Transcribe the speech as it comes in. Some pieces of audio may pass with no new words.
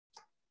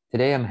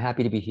Today, I'm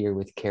happy to be here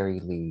with Kerry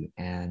Lee,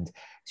 and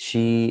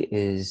she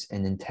is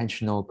an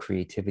intentional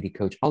creativity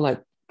coach. I'll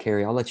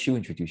let you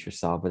introduce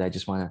yourself, but I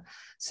just want to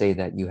say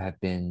that you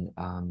have been,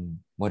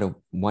 what a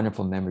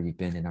wonderful member you've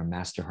been in our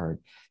Masterheart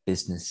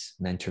business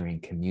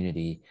mentoring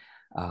community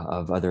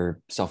of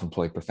other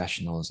self-employed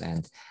professionals.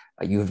 And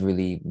you have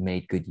really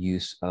made good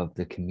use of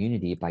the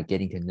community by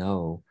getting to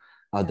know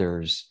Yeah.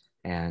 others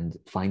and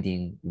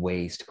finding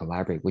ways to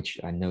collaborate, which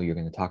I know you're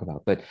going to talk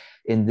about. But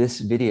in this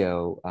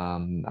video,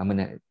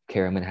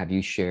 Carrie, I'm gonna have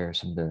you share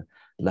some of the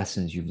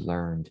lessons you've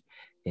learned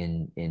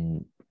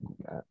in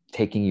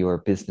taking your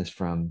business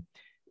from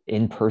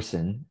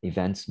in-person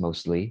events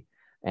mostly,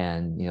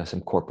 and some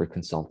corporate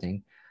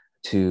consulting,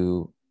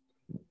 to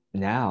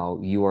now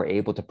you are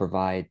able to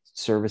provide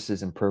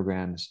services and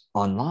programs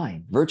online,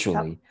 Yep.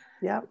 virtually,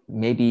 Yep.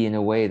 maybe in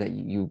a way that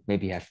you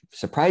maybe have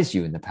surprised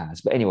you in the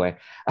past. But anyway,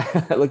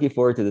 looking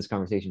forward to this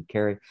conversation,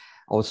 Carrie.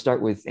 I'll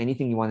start with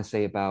anything you want to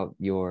say about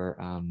your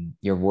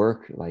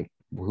work, like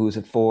who's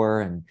it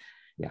for, and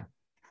yeah.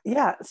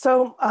 Yeah.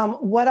 So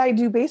what I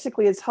do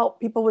basically is help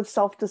people with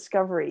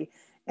self-discovery.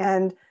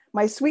 And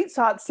my sweet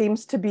spot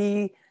seems to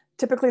be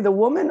typically the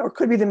woman or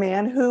could be the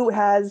man who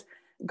has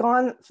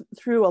gone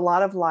through a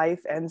lot of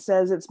life and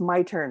says, it's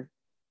my turn.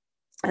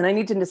 And I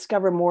need to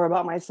discover more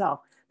about myself.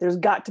 There's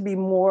got to be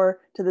more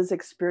to this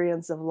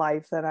experience of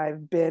life than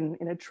I've been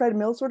in a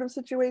treadmill sort of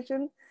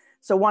situation.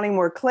 So wanting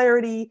more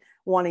clarity,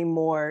 wanting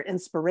more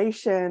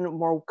inspiration,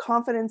 more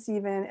confidence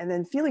even, and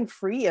then feeling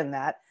free in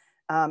that,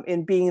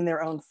 in being in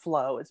their own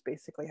flow is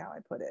basically how I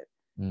put it.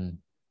 Mm,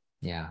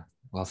 yeah,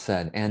 well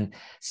said. And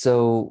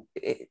so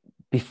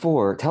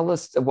before,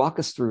 walk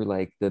us through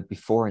like the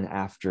before and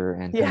after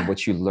and kind of Yeah,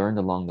 what you learned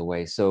along the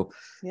way. So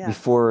yeah,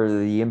 before,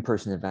 the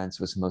in-person events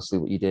was mostly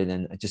what you did.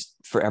 And just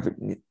for a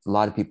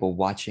lot of people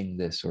watching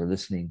this or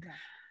listening,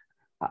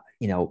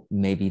 yeah,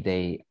 maybe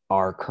they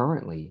are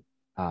currently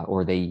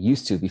or they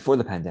used to before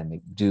the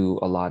pandemic do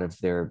a lot of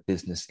their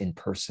business in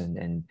person,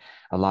 and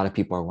a lot of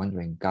people are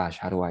wondering, gosh,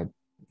 how do I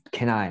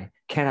can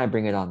I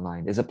bring it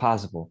online? Is it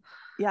possible?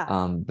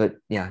 yeah. But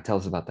yeah, tell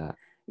us about that.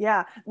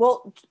 Yeah.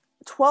 Well,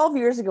 12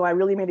 years ago, I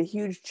really made a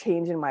huge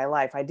change in my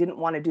life. I didn't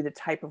want to do the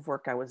type of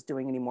work I was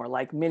doing anymore,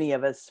 like many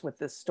of us with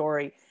this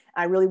story.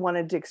 I really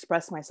wanted to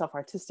express myself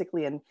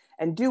artistically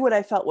and do what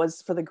I felt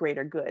was for the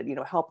greater good,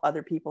 help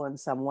other people in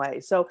some way.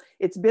 So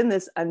it's been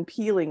this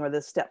unpeeling or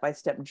this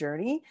step-by-step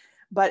journey.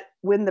 But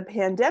when the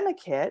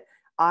pandemic hit,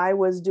 I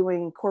was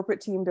doing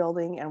corporate team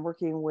building and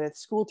working with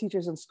school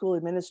teachers and school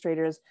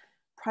administrators,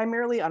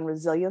 primarily on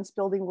resilience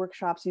building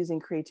workshops using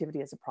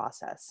creativity as a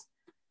process.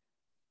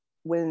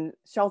 When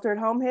shelter at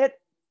home hit,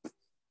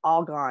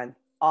 all gone,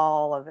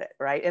 all of it,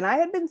 right? And I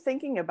had been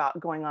thinking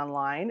about going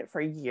online for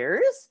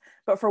years,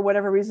 but for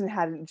whatever reason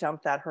hadn't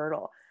jumped that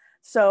hurdle.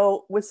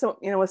 So with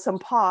some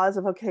pause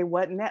of okay,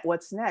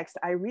 what's next,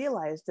 I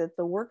realized that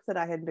the work that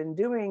I had been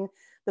doing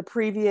the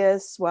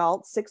previous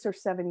 6 or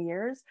 7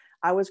 years,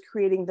 I was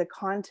creating the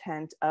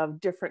content of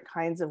different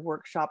kinds of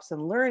workshops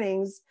and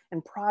learnings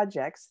and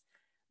projects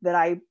that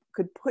I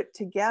could put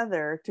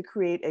together to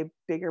create a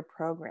bigger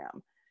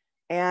program.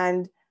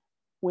 And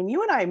when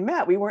you and I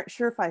met, we weren't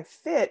sure if I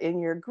fit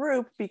in your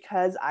group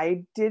because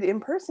I did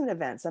in-person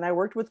events and I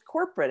worked with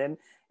corporate and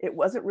it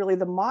wasn't really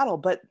the model,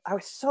 but I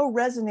was so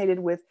resonated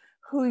with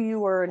who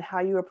you were and how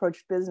you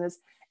approached business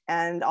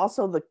and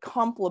also the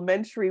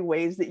complementary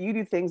ways that you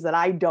do things that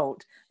I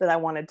don't, that I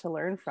wanted to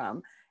learn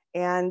from.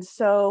 And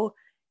so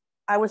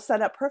I was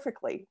set up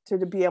perfectly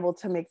to be able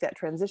to make that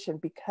transition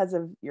because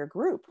of your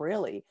group,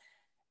 really.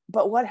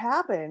 But what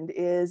happened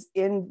is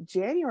in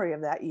January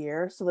of that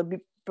year, so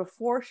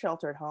before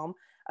shelter at home,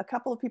 a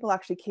couple of people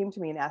actually came to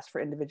me and asked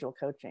for individual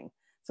coaching.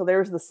 So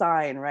there's the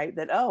sign, right?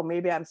 That, oh,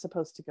 maybe I'm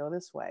supposed to go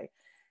this way.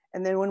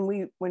 And then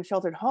when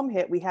sheltered home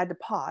hit, we had to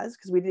pause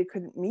because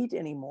couldn't meet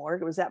anymore.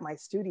 It was at my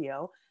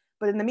studio.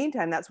 But in the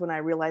meantime, that's when I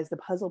realized the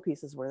puzzle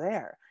pieces were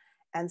there.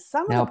 And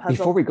some of the Now, before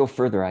puzzle, we go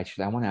further,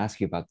 actually, I want to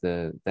ask you about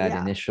yeah,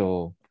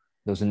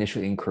 those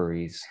initial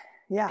inquiries,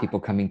 yeah.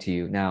 people coming to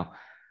you. Now,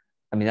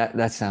 I mean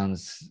that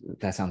sounds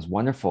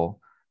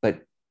wonderful,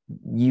 but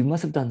you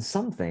must have done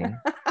something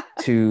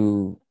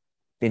to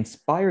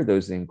inspire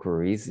those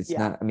inquiries. It's Yeah,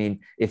 not, I mean,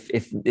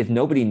 if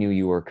nobody knew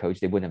you were a coach,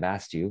 they wouldn't have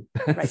asked you.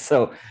 right,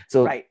 So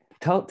right,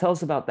 tell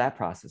us about that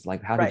process.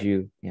 Like, how did right.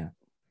 you, yeah.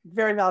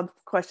 Very valid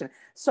question.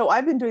 So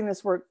I've been doing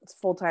this work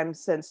full time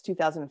since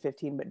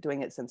 2015, but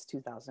doing it since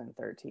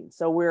 2013.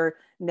 So we're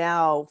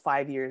now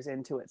 5 years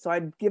into it. So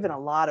I've given a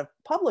lot of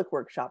public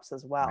workshops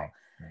as well. Right,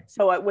 right.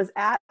 So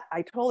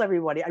I told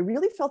everybody, I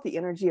really felt the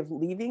energy of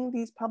leaving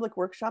these public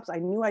workshops. I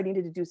knew I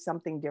needed to do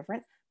something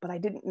different, but I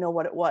didn't know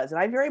what it was.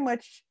 And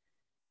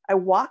I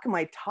walk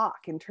my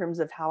talk in terms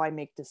of how I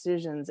make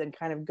decisions and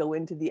kind of go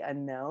into the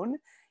unknown.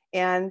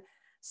 And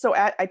so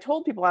I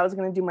told people I was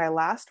going to do my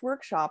last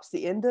workshops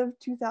the end of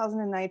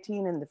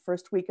 2019 and the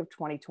first week of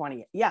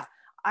 2020. Yeah,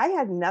 I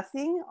had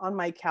nothing on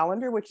my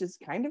calendar, which is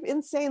kind of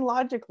insane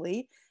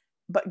logically.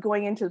 But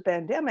going into the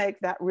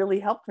pandemic, that really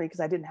helped me because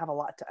I didn't have a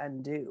lot to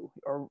undo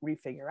or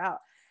refigure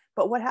out.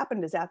 But what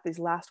happened is at this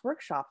last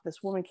workshop,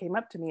 this woman came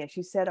up to me and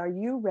she said, "Are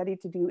you ready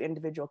to do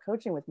individual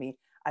coaching with me?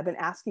 I've been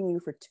asking you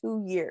for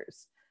 2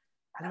 years."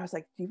 And I was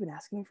like, "You've been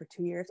asking me for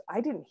 2 years?"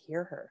 I didn't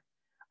hear her.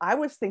 I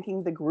was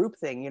thinking the group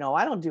thing.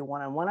 I don't do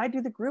one-on-one, I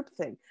do the group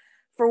thing.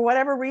 For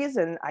whatever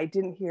reason, I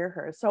didn't hear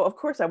her. So of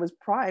course I was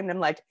primed. I'm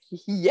like,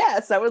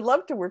 yes, I would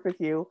love to work with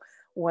you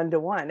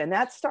one-to-one. And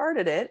that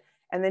started it.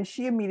 And then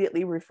she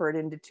immediately referred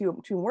into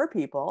two more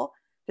people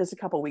just a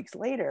couple of weeks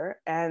later.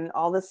 And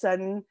all of a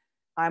sudden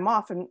I'm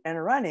off and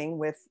running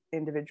with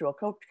individual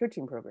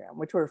coaching program,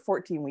 which were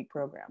 14-week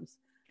programs.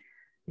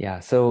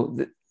 Yeah. So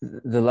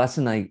the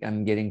lesson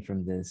I'm getting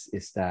from this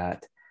is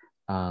that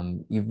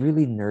you've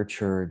really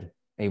nurtured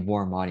a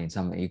warm audience.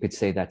 You could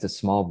say that's a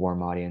small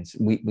warm audience.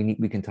 We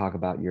can talk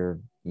about your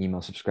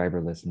email subscriber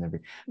list and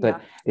everything, but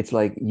Yeah. it's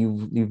like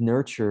you've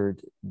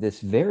nurtured this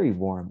very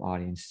warm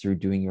audience through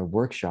doing your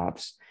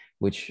workshops,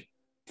 which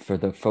for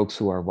the folks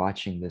who are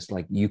watching this,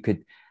 like you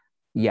could,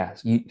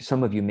 yes,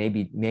 some of you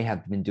may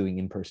have been doing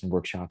in-person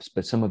workshops,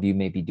 but some of you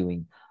may be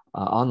doing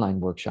online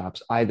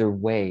workshops. Either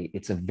way,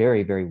 it's a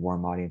very, very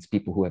warm audience,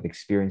 people who have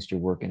experienced your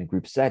work in a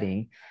group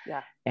setting.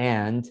 Yeah.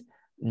 And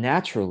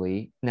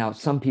naturally, now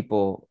some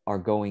people are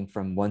going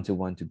from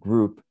one-to-one to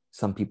group.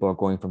 Some people are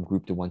going from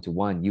group to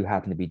one-to-one. You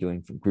happen to be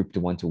doing from group to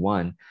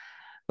one-to-one.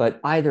 But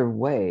either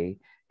way,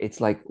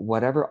 it's like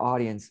whatever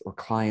audience or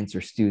clients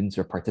or students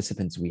or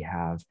participants we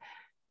have,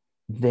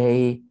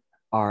 they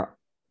are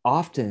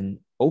often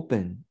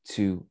open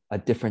to a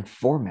different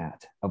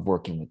format of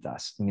working with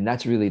us. I mean,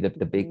 that's really the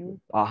big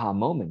aha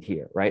moment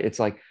here, right? It's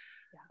like,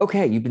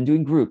 okay, you've been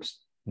doing groups.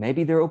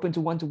 Maybe they're open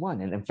to one-to-one.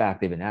 And in fact,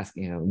 they've been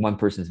asking, one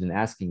person's been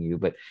asking you,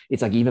 but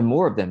it's like even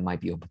more of them might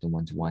be open to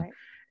one-to-one. Right.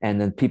 And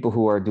then people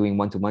who are doing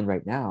one-to-one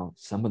right now,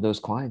 some of those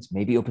clients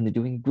may be open to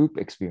doing group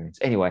experience.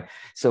 Anyway,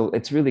 so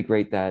it's really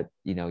great that,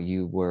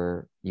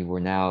 you're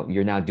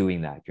now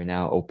doing that. You're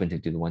now open to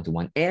do the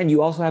one-to-one, and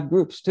you also have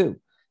groups too.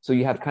 So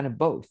you have kind of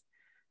both.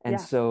 And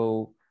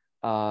so,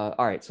 all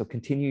right, so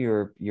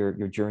continue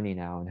your journey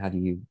now. And how do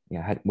you,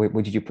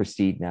 where did you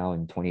proceed now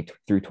in through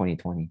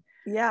 2020?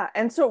 Yeah.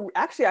 And so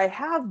actually I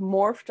have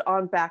morphed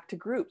on back to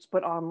groups,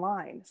 but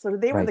online. So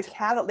they were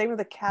Right. they were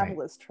the Right.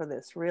 catalyst for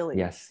this, really.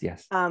 Yes.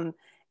 Yes.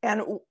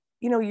 And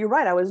you're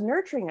right. I was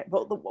nurturing it.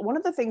 But one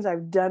of the things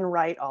I've done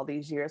right all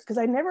these years, because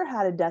I never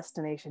had a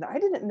destination, I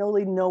didn't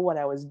really know what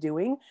I was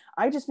doing.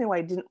 I just knew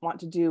I didn't want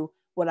to do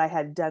what I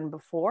had done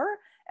before.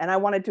 And I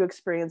wanted to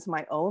experience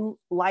my own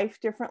life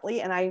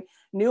differently. And I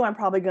knew I'm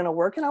probably going to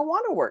work, and I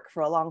want to work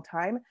for a long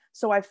time.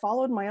 So I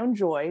followed my own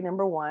joy,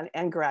 number one,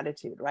 and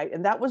gratitude, right?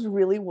 And that was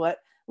really what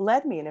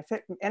led me. And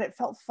it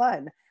felt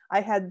fun.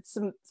 I had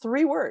some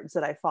 3 words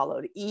that I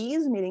followed: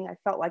 ease, meaning I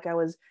felt like I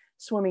was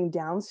swimming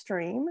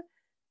downstream;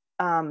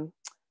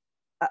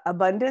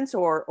 abundance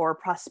or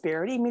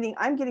prosperity, meaning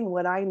I'm getting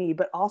what I need,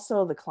 but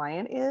also the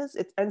client is.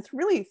 And it's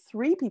really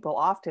 3 people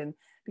often,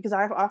 because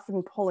I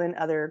often pull in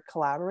other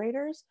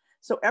collaborators.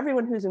 So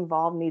everyone who's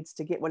involved needs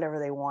to get whatever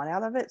they want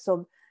out of it.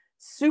 So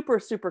super,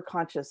 super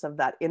conscious of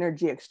that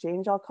energy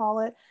exchange, I'll call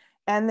it.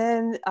 And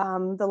then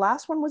the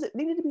last one was, it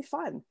needed to be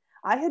fun.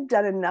 I had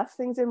done enough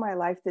things in my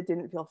life that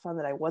didn't feel fun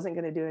that I wasn't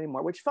going to do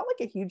anymore, which felt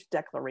like a huge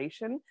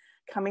declaration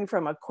coming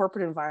from a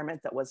corporate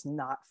environment that was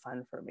not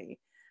fun for me.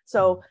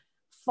 So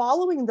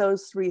following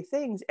those 3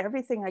 things,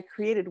 everything I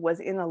created was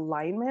in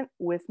alignment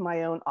with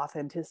my own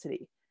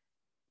authenticity.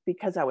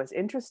 Because I was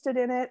interested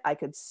in it, I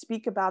could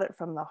speak about it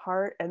from the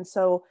heart. And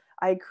so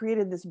I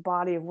created this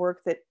body of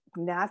work that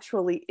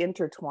naturally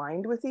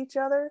intertwined with each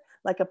other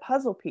like a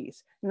puzzle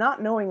piece,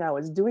 not knowing I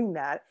was doing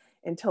that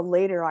until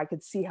later I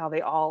could see how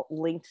they all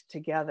linked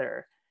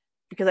together,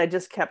 because I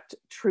just kept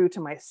true to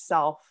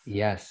myself.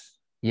 Yes.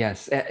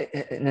 Yes.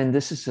 And then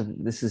this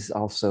is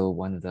also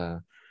one of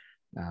the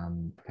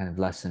kind of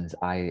lessons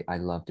I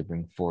love to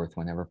bring forth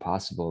whenever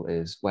possible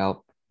is,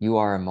 well, you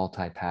are a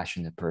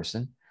multi-passionate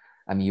person.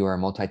 I mean, you are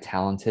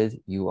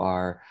multi-talented. You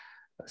are,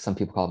 some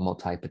people call it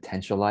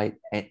multi-potentialite.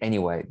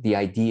 Anyway, the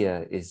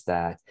idea is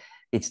that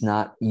it's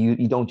not, you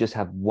don't just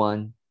have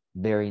one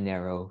very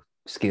narrow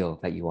skill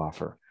that you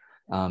offer.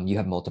 You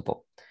have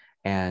multiple.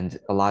 And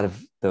a lot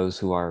of those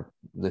who are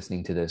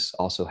listening to this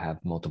also have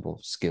multiple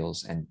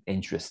skills and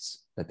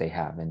interests that they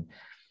have.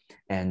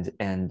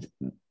 And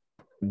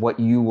what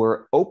you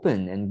were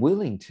open and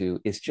willing to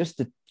is just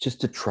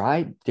to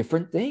try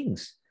different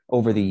things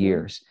over the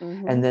years.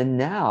 Mm-hmm. And then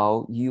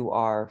now you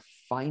are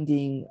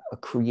finding a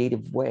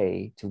creative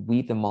way to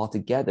weave them all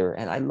together.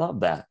 And I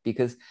love that,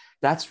 because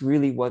that's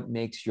really what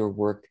makes your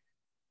work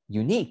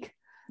unique.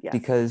 Yes.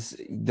 Because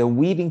the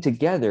weaving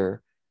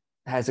together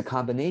has a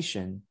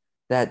combination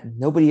that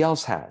nobody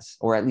else has,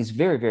 or at least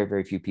very, very,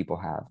 very few people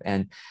have.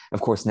 And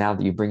of course, now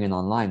that you bring it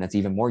online, that's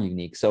even more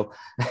unique. So,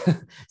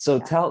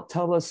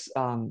 tell us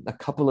a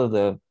couple of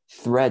the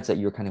threads that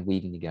you're kind of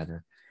weaving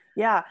together.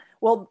 Yeah.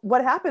 Well,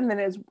 what happened then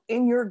is,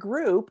 in your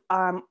group,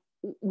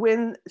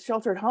 when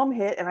sheltered home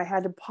hit and I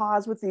had to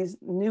pause with these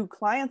new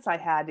clients I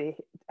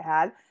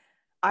had,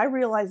 I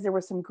realized there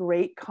were some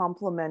great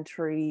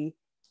complementary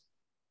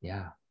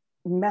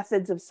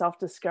methods of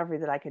self-discovery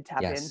that I could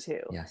tap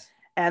into. Yes.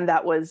 And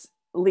that was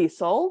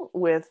Liesel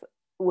with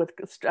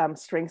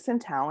strengths and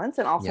talents,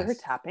 and also her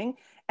Yes. tapping,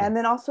 Yeah. and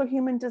then also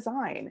human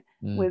design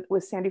Mm.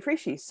 with Sandy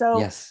Frischie. So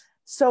Yes.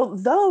 so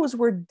those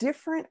were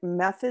different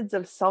methods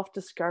of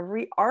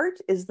self-discovery. Art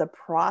is the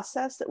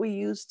process that we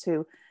use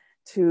to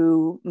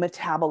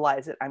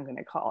metabolize it, I'm going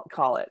to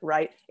call it,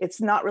 right?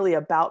 It's not really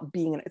about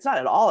it's not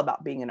at all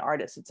about being an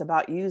artist. It's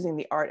about using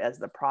the art as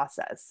the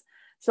process.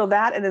 So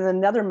that, and then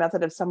another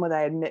method of someone that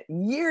I had met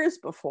years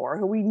before,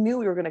 who we knew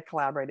we were going to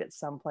collaborate at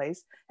some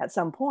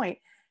point,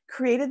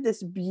 created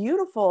this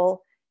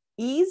beautiful,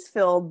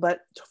 ease-filled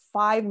but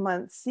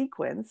 5-month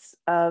sequence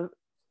of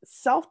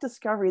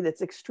self-discovery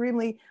that's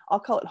extremely, I'll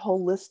call it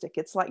holistic.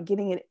 It's like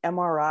getting an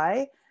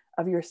MRI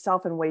of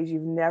yourself in ways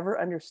you've never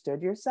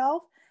understood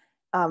yourself,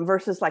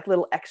 versus like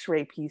little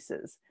x-ray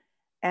pieces.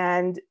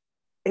 And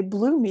it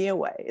blew me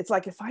away. It's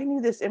like, if I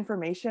knew this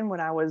information when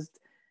I was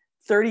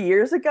 30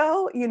 years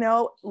ago,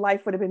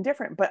 life would have been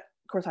different. But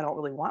of course, I don't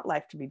really want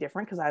life to be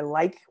different because I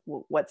like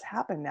what's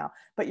happened now.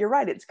 But you're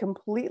right, it's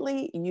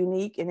completely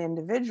unique and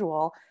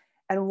individual.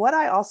 And what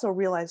I also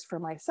realized for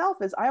myself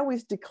is I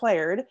always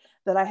declared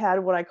that I had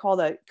what I call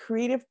the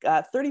creative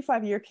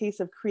 35-year case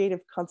of creative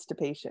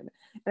constipation.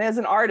 And as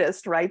an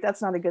artist, right,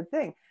 that's not a good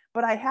thing.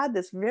 But I had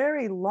this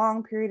very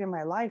long period in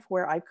my life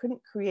where I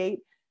couldn't create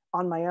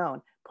on my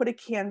own. Put a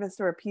canvas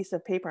or a piece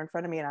of paper in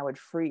front of me and I would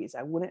freeze.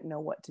 I wouldn't know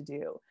what to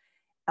do.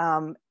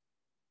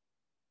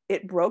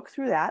 It broke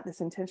through that.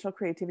 This intentional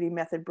creativity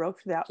method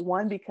broke through that.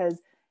 One, because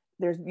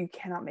you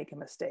cannot make a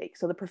mistake.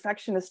 So the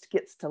perfectionist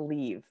gets to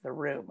leave the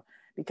room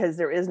because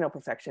there is no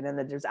perfection, and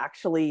that there's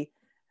actually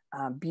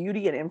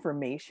beauty and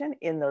information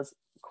in those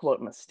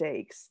quote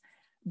mistakes.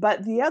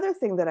 But the other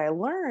thing that I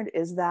learned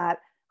is that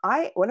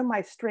one of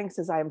my strengths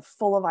is I am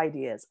full of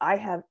ideas. I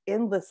have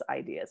endless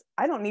ideas.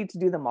 I don't need to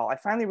do them all. I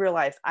finally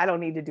realized I don't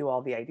need to do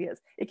all the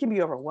ideas. It can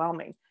be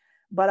overwhelming,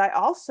 but I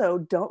also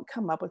don't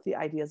come up with the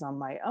ideas on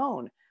my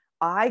own.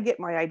 I get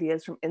my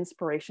ideas from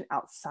inspiration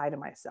outside of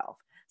myself.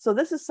 So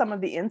this is some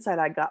of the insight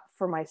I got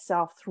for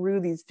myself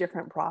through these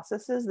different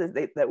processes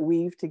that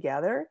weave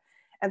together.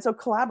 And so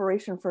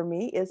collaboration for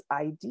me is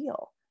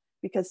ideal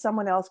because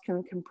someone else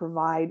can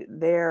provide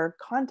their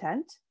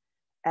content,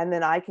 and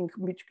then I can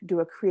do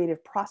a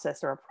creative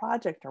process or a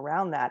project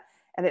around that.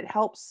 And it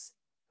helps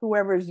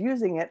whoever's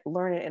using it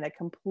learn it in a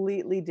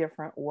completely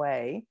different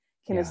way,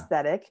 Yeah.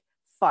 kinesthetic,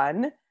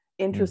 fun, Mm.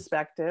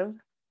 introspective,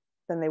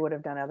 than they would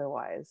have done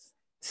otherwise.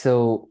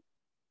 So,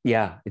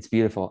 yeah, it's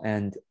beautiful.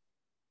 And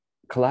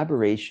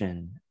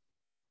collaboration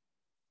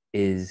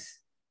is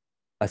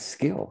a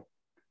skill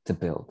to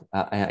build.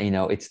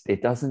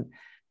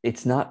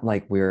 It's not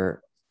like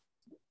we're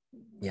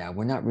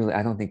not really,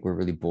 I don't think we're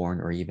really born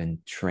or even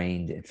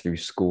trained through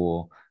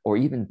school or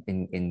even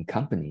in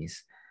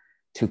companies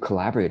to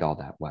collaborate all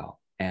that well.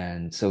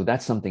 And so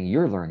that's something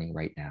you're learning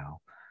right now.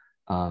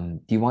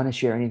 Do you want to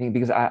share anything?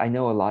 Because I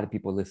know a lot of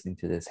people listening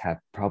to this have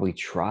probably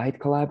tried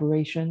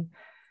collaboration,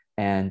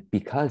 and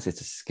because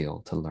it's a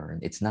skill to learn,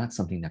 it's not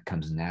something that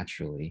comes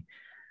naturally.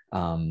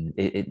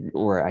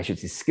 Or I should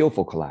say,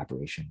 skillful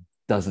collaboration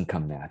doesn't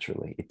come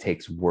naturally. It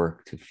takes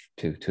work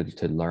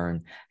to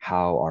learn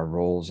how our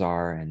roles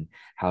are and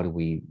how do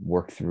we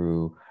work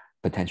through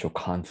potential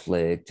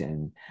conflict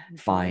and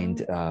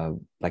find,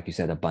 like you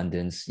said,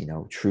 abundance.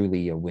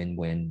 Truly a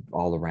win-win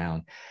all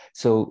around.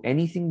 So,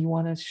 anything you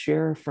want to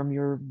share from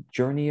your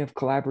journey of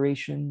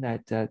collaboration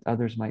that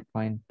others might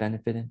find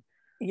benefit in?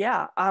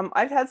 Yeah,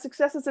 I've had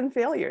successes and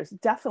failures,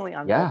 definitely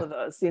on both Yeah, of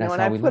those, that's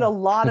and how I we put a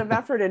learn. lot of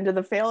effort into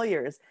the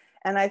failures.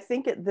 And I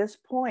think at this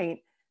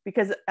point,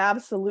 because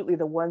absolutely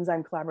the ones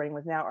I'm collaborating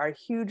with now are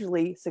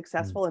hugely Mm.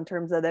 successful in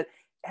terms of that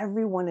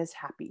everyone is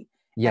happy.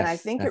 And I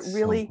Yes, think it that's so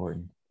really,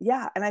 important.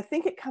 yeah, and I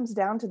think it comes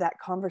down to that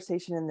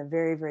conversation in the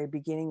very, very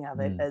beginning of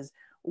it Mm. as,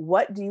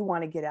 what do you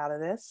want to get out of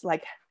this?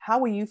 Like, how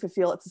will you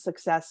feel it's a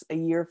success a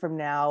year from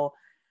now,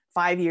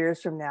 5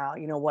 years from now,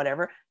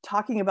 whatever.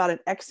 Talking about an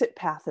exit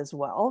path as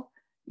well,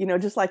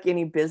 just like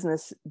any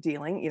business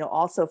dealing,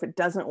 also if it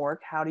doesn't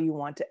work, how do you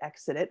want to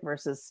exit it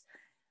versus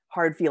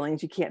hard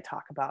feelings you can't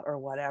talk about or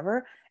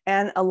whatever.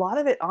 And a lot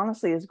of it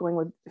honestly is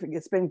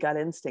it's been gut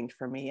instinct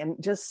for me.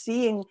 And just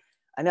seeing,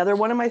 another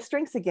one of my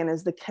strengths again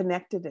is the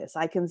connectedness.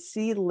 I can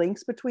see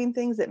links between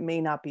things that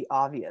may not be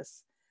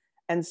obvious.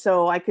 And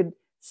so I could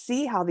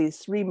see how these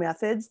three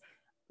methods,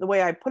 the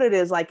way I put it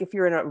is like if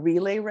you're in a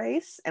relay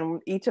race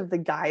and each of the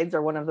guides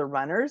are one of the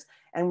runners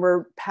and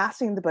we're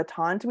passing the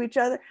baton to each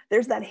other,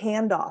 there's that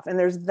handoff and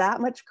there's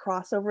that much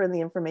crossover in the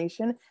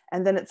information,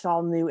 and then it's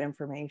all new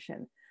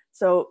information.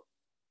 So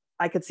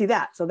I could see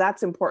that. So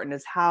that's important,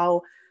 is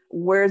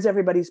where's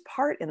everybody's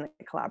part in the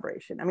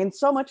collaboration? I mean,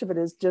 so much of it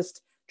is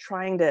just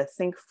trying to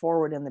think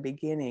forward in the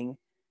beginning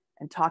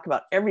and talk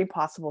about every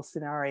possible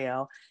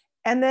scenario.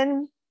 And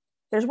then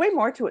there's way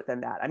more to it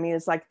than that. I mean,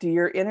 it's like, do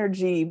your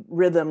energy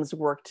rhythms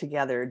work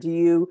together?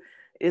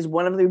 Is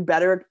one of them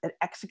better at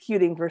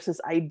executing versus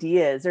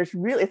ideas?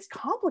 It's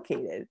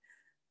complicated.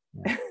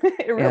 Yeah.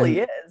 It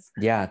really And is.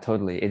 yeah,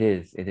 totally. It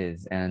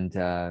is. And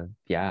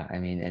yeah, I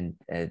mean,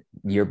 and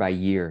year by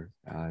year,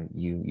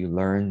 you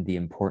learn the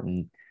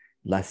important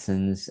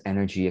lessons,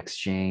 energy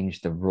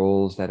exchange, the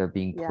roles that are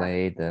being Yeah.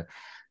 played, the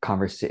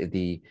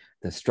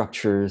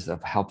structures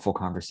of helpful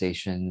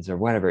conversations or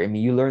whatever. I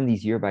mean, you learn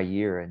these year by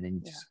year, and then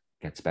it Yeah. just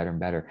gets better and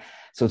better.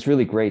 So it's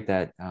really great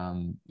that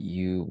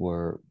you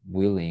were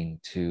willing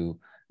to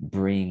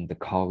bring the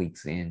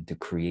colleagues in to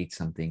create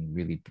something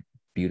really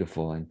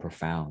beautiful and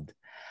profound.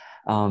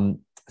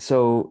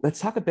 So let's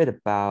talk a bit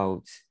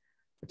about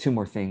two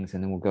more things,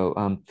 and then we'll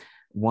go.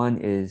 One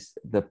is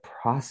the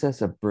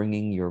process of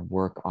bringing your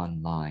work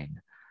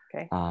online.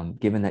 Okay.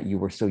 Given that you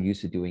were so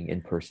used to doing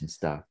in-person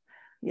stuff,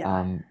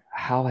 Yeah.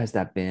 how has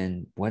that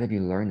been? What have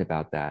you learned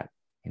about that?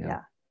 You know,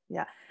 Yeah.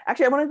 Yeah.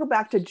 Actually, I want to go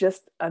back to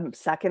just a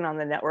second on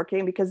the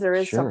networking, because there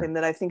is something sure.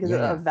 that I think is Yeah,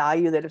 a yeah,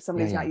 value that if yeah,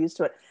 somebody's not yeah. used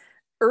to it.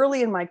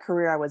 Early in my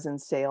career, I was in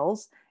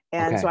sales.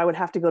 And so Okay, I would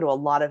have to go to a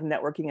lot of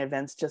networking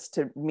events just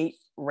to meet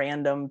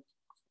random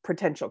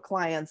potential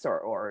clients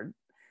or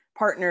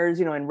partners,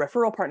 and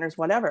referral partners,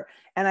 whatever.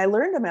 And I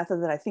learned a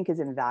method that I think is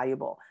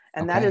invaluable.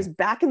 And that is, okay,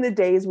 back in the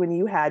days when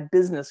you had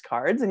business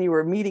cards and you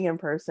were meeting in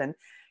person,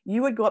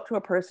 you would go up to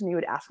a person, you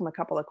would ask them a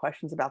couple of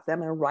questions about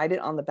them and write it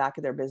on the back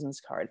of their business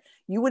card.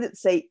 You wouldn't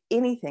say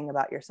anything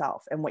about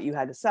yourself and what you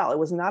had to sell. It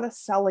was not a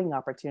selling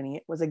opportunity,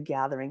 it was a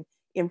gathering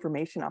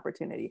information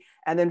opportunity.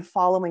 And then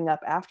following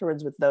up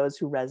afterwards with those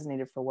who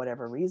resonated for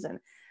whatever reason.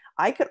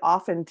 I could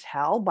often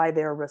tell by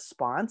their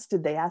response.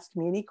 Did they ask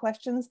me any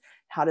questions?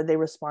 How did they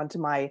respond to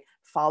my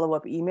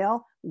follow-up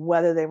email?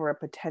 Whether they were a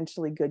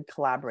potentially good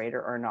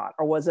collaborator or not,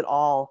 or was it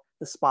all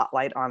the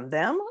spotlight on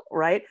them,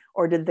 right?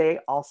 Or did they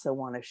also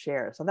want to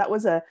share? So that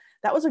was a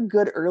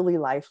good early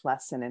life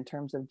lesson in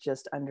terms of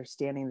just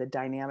understanding the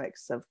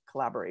dynamics of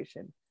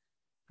collaboration.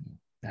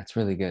 that's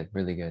really good,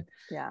 really good.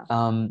 Yeah.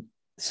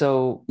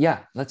 So yeah,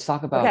 let's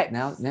talk about Okay.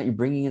 now you're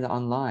bringing it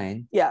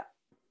online. Yeah.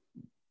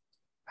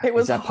 It Is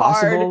was that hard.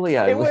 possible?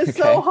 Yeah. It was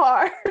so Okay.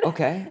 hard.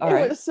 Okay. All It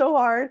right. was so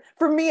hard.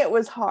 For me, it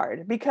was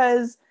hard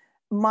because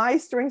my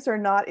strengths are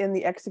not in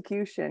the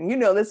execution. You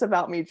know this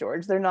about me,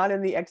 George. They're not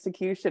in the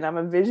execution. I'm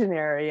a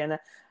visionary, and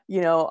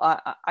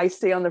I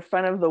stay on the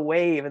front of the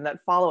wave, and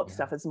that follow-up Yeah.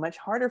 stuff is much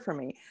harder for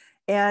me.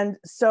 And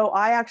so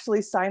I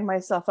actually signed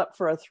myself up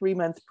for a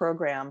 3-month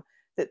program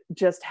that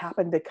just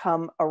happened to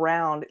come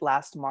around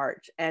last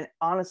March. And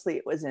honestly,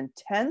 it was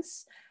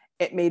intense.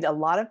 It made a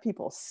lot of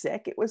people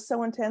sick. It was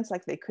so intense,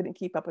 like they couldn't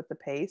keep up with the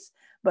pace.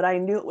 But I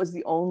knew it was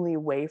the only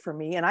way for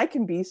me. And I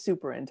can be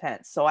super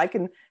intense. So I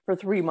can, for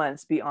 3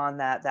 months, be on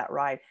that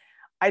ride.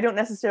 I don't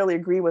necessarily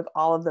agree with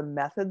all of the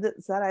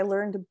methods that I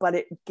learned, but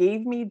it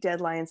gave me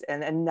deadlines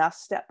and enough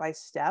step by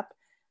step.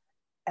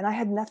 And I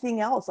had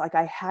nothing else. Like,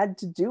 I had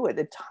to do it.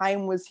 The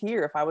time was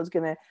here. If I was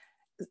going to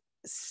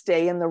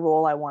stay in the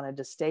role I wanted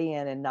to stay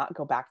in and not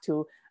go back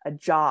to a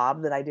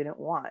job that I didn't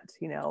want.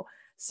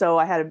 So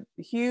I had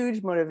a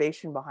huge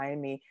motivation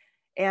behind me.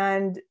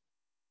 And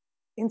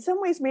in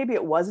some ways, maybe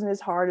it wasn't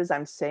as hard as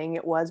I'm saying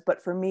it was,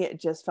 but for me, it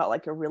just felt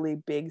like a really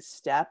big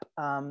step.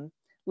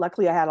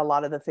 Luckily, I had a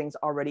lot of the things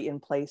already in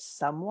place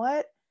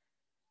somewhat,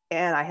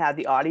 and I had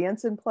the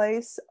audience in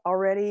place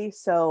already.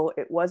 So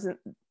it wasn't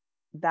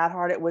that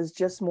hard. It was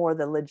just more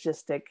the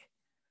logistics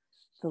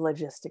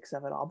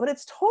of it all, but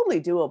it's totally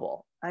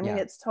doable. I mean,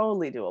 Yeah. it's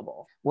totally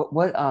doable.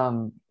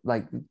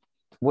 Like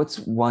what's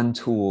one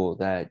tool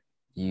that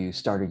you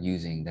started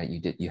using that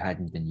you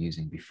hadn't been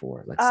using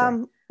before, let's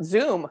say?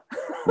 Zoom.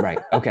 Right.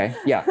 Okay.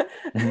 Yeah.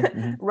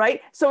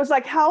 Right. So it's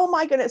like, how am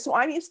I going to, so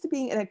I'm used to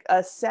being in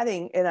a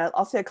setting,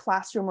 I'll say a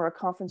classroom or a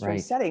conference room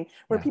Right. setting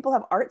where Yeah. people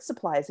have art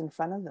supplies in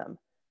front of them.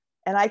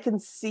 And I can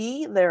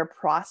see their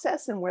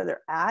process and where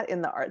they're at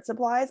in the art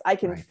supplies. I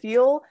can Right.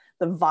 feel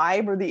the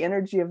vibe or the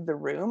energy of the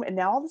room. And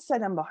now all of a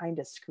sudden I'm behind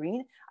a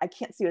screen. I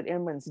can't see what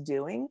anyone's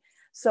doing.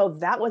 So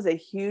that was a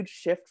huge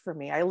shift for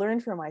me. I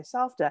learned for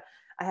myself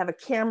I have a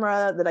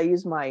camera that I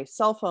use my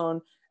cell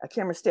phone, a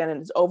camera stand,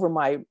 and it's over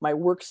my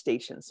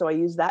workstation. So I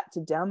use that to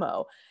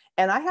demo.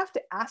 And I have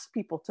to ask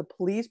people to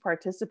please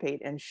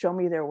participate and show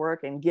me their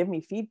work and give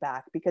me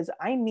feedback, because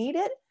I need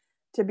it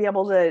to be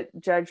able to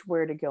judge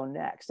where to go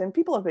next. And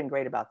people have been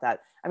great about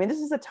that. I mean,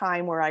 this is a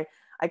time where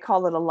I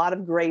call it a lot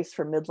of grace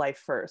for midlife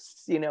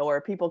firsts,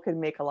 where people can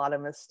make a lot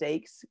of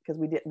mistakes because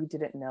we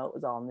didn't know it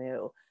was all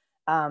new.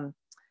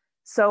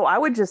 So I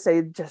would just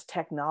say just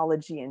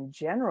technology in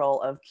general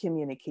of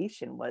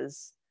communication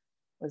was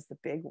the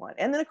big one.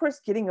 And then of course,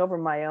 getting over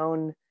my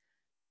own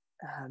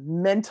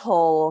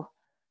mental,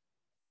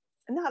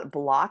 not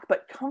block,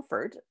 but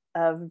comfort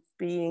of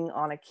being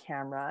on a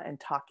camera and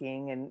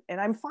talking,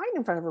 and I'm fine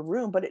in front of a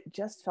room, but it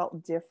just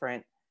felt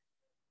different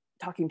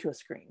talking to a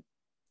screen.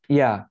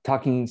 Yeah.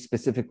 Talking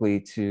specifically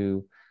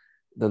to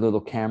the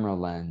little camera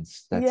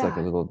lens that's like a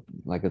Yeah. little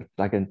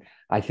like an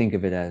I think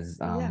of it as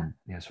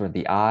Yeah. sort of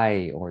the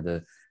eye or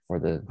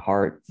the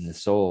heart and the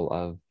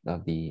soul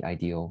of the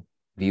ideal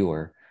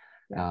viewer,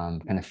 Yeah.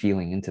 kind of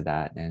feeling into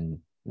that. And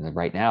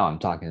right now I'm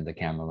talking to the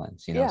camera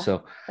lens, Yeah.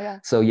 so Yeah.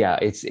 yeah,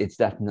 it's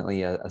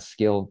definitely a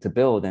skill to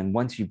build. And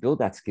once you build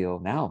that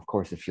skill, now of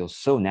course it feels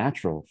so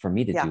natural for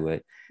me to Yeah. do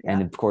it. And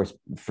Yeah. of course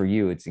for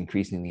you it's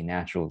increasingly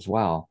natural as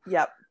well.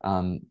 Yep.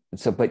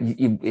 So, but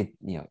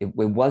it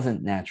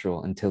wasn't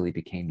natural until it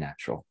became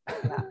natural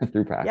Yeah.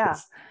 through Yeah.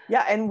 practice.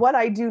 Yeah. And what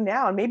I do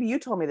now, and maybe you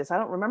told me this, I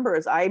don't remember,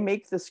 is I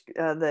make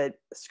the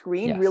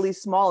screen really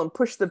Yes. small and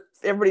push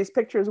everybody's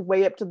pictures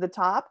way up to the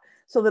top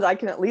so that I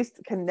can at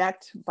least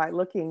connect by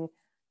looking,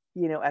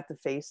 at the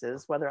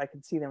faces, whether I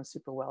can see them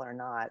super well or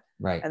not,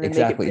 Right. and then make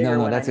it Exactly. No, bigger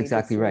no, when I that's need to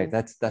exactly right. see.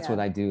 That's what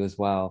Yeah. I do as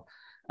well.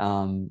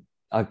 Um,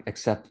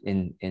 Except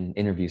in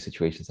interview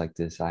situations like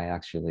this, I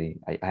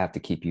have to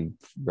keep you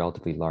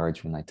relatively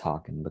large when I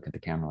talk and look at the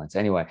camera lens.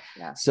 Anyway,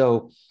 Yeah.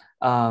 so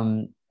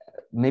um,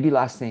 maybe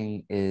last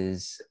thing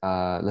is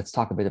let's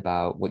talk a bit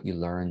about what you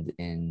learned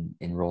in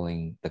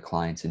enrolling the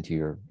clients into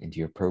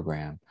your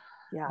program.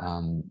 Yeah.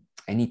 Um,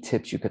 any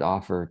tips you could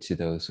offer to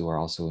those who are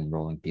also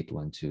enrolling people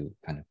into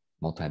kind of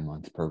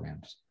multi-month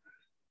programs?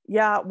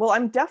 Yeah, well,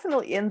 I'm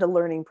definitely in the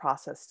learning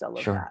process still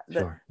of Sure, that.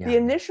 sure. The Yeah, yeah.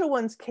 initial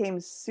ones came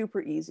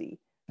super easy.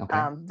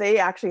 Okay. They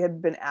actually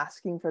had been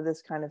asking for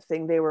this kind of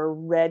thing. They were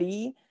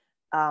ready,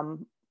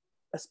 um,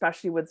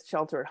 especially with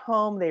shelter at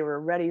home. They were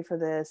ready for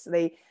this.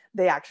 They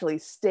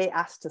actually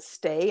asked to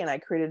stay, and I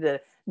created a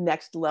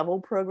next level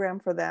program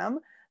for them.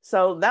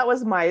 So that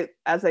was my,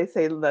 as I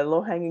say, the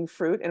low hanging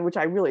fruit, and which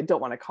I really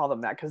don't want to call them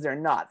that because they're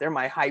not. They're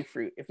my high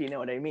fruit, if you know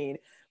what I mean.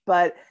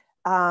 But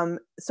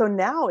so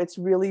now it's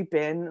really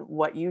been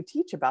what you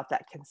teach about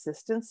that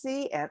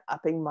consistency and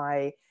upping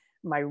my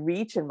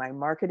reach and my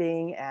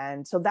marketing.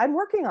 And so I'm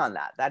working on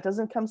that. That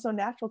doesn't come so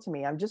natural to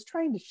me. I'm just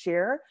trying to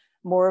share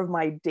more of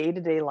my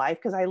day-to-day life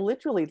because I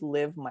literally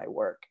live my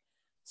work.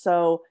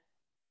 So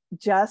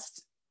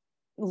just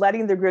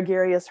letting the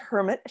gregarious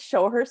hermit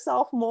show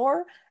herself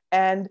more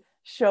and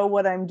show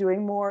what I'm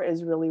doing more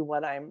is really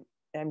what I'm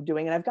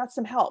doing. And I've got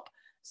some help.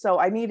 So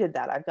I needed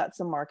that. I've got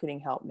some marketing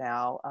help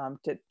now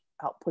to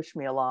help push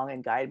me along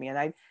and guide me. And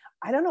I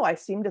don't know, I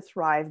seem to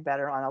thrive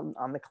better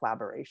on the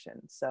collaboration.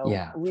 So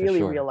Yeah, for really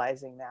sure.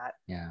 realizing that.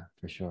 Yeah,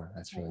 for sure.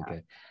 That's really Yeah.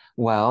 good.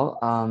 Well,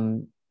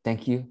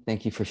 thank you.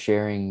 Thank you for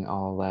sharing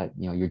all that,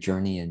 your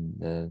journey and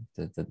the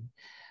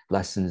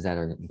lessons that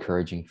are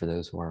encouraging for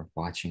those who are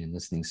watching and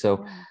listening.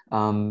 So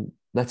Yeah.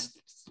 let's,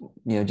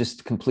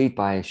 just complete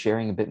by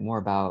sharing a bit more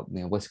about,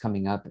 what's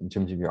coming up in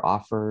terms of your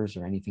offers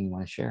or anything you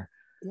want to share.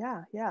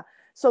 Yeah, yeah.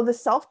 So the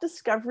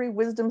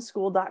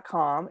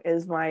self-discoverywisdomschool.com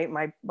is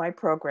my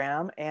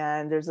program,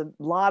 and there's a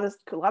lot of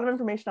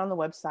information on the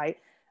website.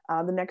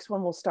 The next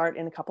one will start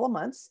in a couple of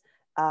months.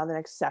 The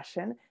next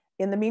session.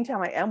 In the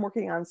meantime, I am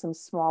working on some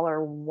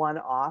smaller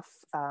one-off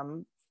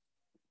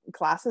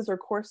classes or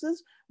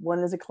courses. One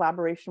is a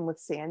collaboration with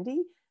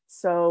Sandy.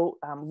 So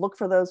look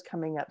for those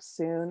coming up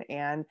soon.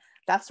 And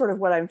that's sort of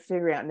what I'm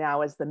figuring out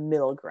now as the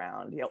middle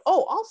ground.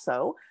 Oh,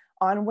 also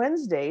on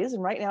Wednesdays,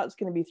 and right now it's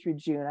going to be through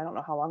June. I don't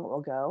know how long it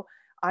will go.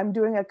 I'm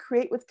doing a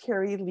Create with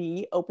Kerry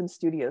Lee open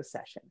studio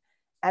session.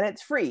 And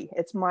it's free.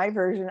 It's my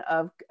version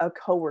of a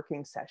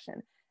co-working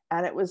session.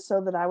 And it was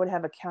so that I would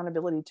have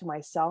accountability to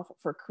myself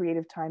for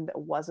creative time that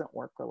wasn't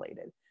work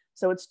related.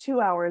 So it's 2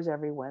 hours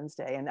every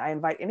Wednesday. And I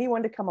invite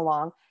anyone to come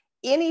along.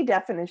 Any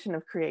definition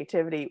of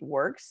creativity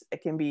works.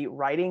 It can be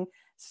writing,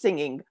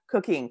 singing,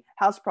 cooking,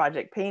 house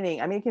project,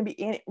 painting. I mean, it can be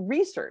any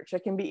research.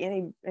 It can be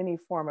any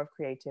form of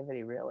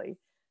creativity, really.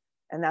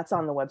 And that's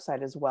on the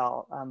website as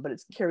well. But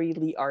it's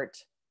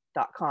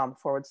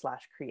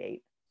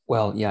kerryleeart.com/create.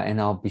 Well, yeah,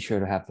 and I'll be sure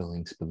to have the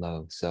links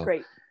below. So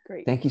Great,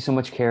 great. thank you so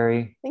much,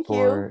 Kerry, Thank you.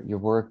 for your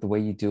work, the way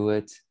you do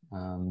it.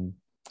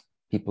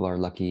 People are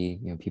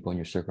lucky, people in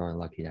your circle are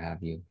lucky to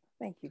have you.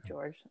 Thank you,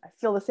 George. I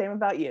feel the same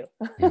about you.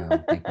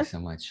 Thank you so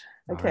much.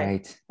 All Okay.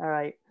 right. All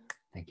right.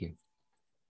 Thank you.